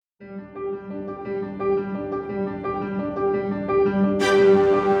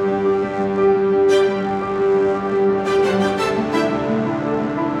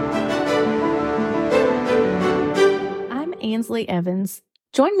Emily Evans.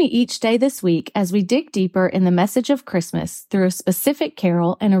 Join me each day this week as we dig deeper in the message of Christmas through a specific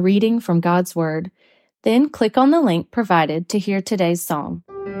carol and a reading from God's Word. Then click on the link provided to hear today's song.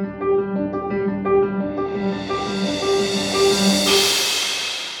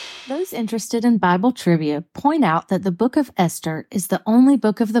 Those interested in Bible trivia point out that the book of Esther is the only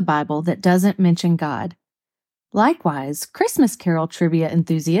book of the Bible that doesn't mention God. Likewise, Christmas carol trivia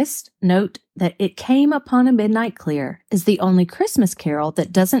enthusiasts note that It Came Upon a Midnight Clear is the only Christmas carol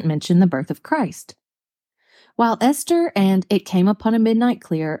that doesn't mention the birth of Christ. While Esther and It Came Upon a Midnight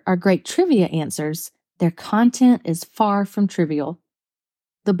Clear are great trivia answers, their content is far from trivial.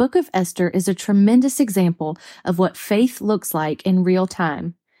 The book of Esther is a tremendous example of what faith looks like in real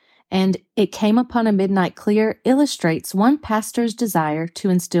time, and It Came Upon a Midnight Clear illustrates one pastor's desire to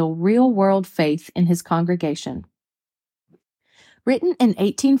instill real-world faith in his congregation. Written in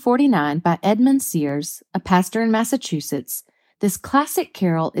 1849 by Edmund Sears, a pastor in Massachusetts, this classic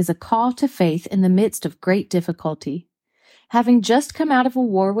carol is a call to faith in the midst of great difficulty. Having just come out of a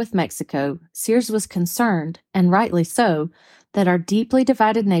war with Mexico, Sears was concerned, and rightly so, that our deeply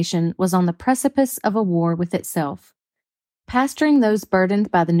divided nation was on the precipice of a war with itself. Pastoring those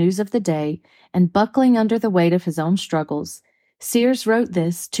burdened by the news of the day and buckling under the weight of his own struggles, Sears wrote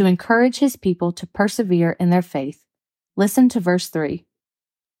this to encourage his people to persevere in their faith. Listen to verse 3.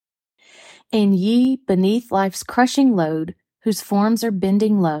 And ye, beneath life's crushing load, whose forms are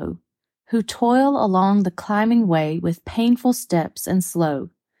bending low, who toil along the climbing way with painful steps and slow,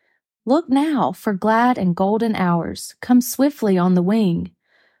 look now for glad and golden hours, come swiftly on the wing.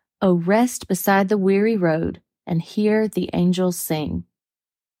 O rest beside the weary road, and hear the angels sing.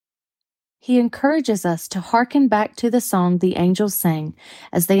 He encourages us to hearken back to the song the angels sang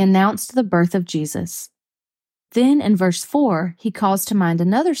as they announced the birth of Jesus. Then in verse 4, he calls to mind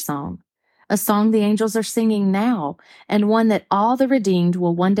another song, a song the angels are singing now, and one that all the redeemed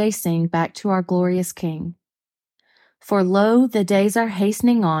will one day sing back to our glorious King. For lo, the days are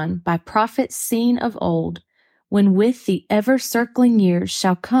hastening on, by prophets seen of old, when with the ever-circling years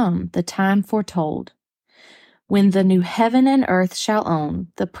shall come the time foretold, when the new heaven and earth shall own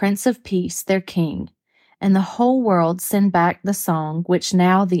the Prince of Peace, their King, and the whole world send back the song which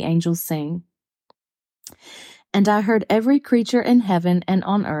now the angels sing. And I heard every creature in heaven and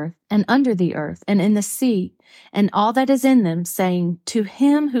on earth, and under the earth, and in the sea, and all that is in them, saying, To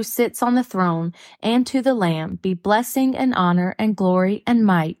him who sits on the throne, and to the Lamb, be blessing and honor and glory and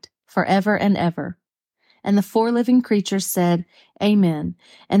might, forever and ever. And the 4 living creatures said, Amen.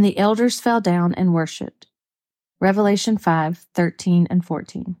 And the elders fell down and worshipped. Revelation 5:13 and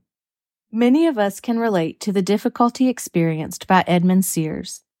 14. Many of us can relate to the difficulty experienced by Edmund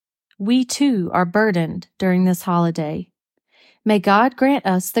Sears. We too are burdened during this holiday. May God grant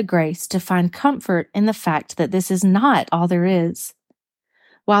us the grace to find comfort in the fact that this is not all there is.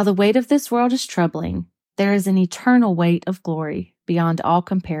 While the weight of this world is troubling, there is an eternal weight of glory beyond all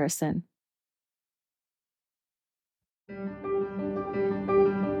comparison.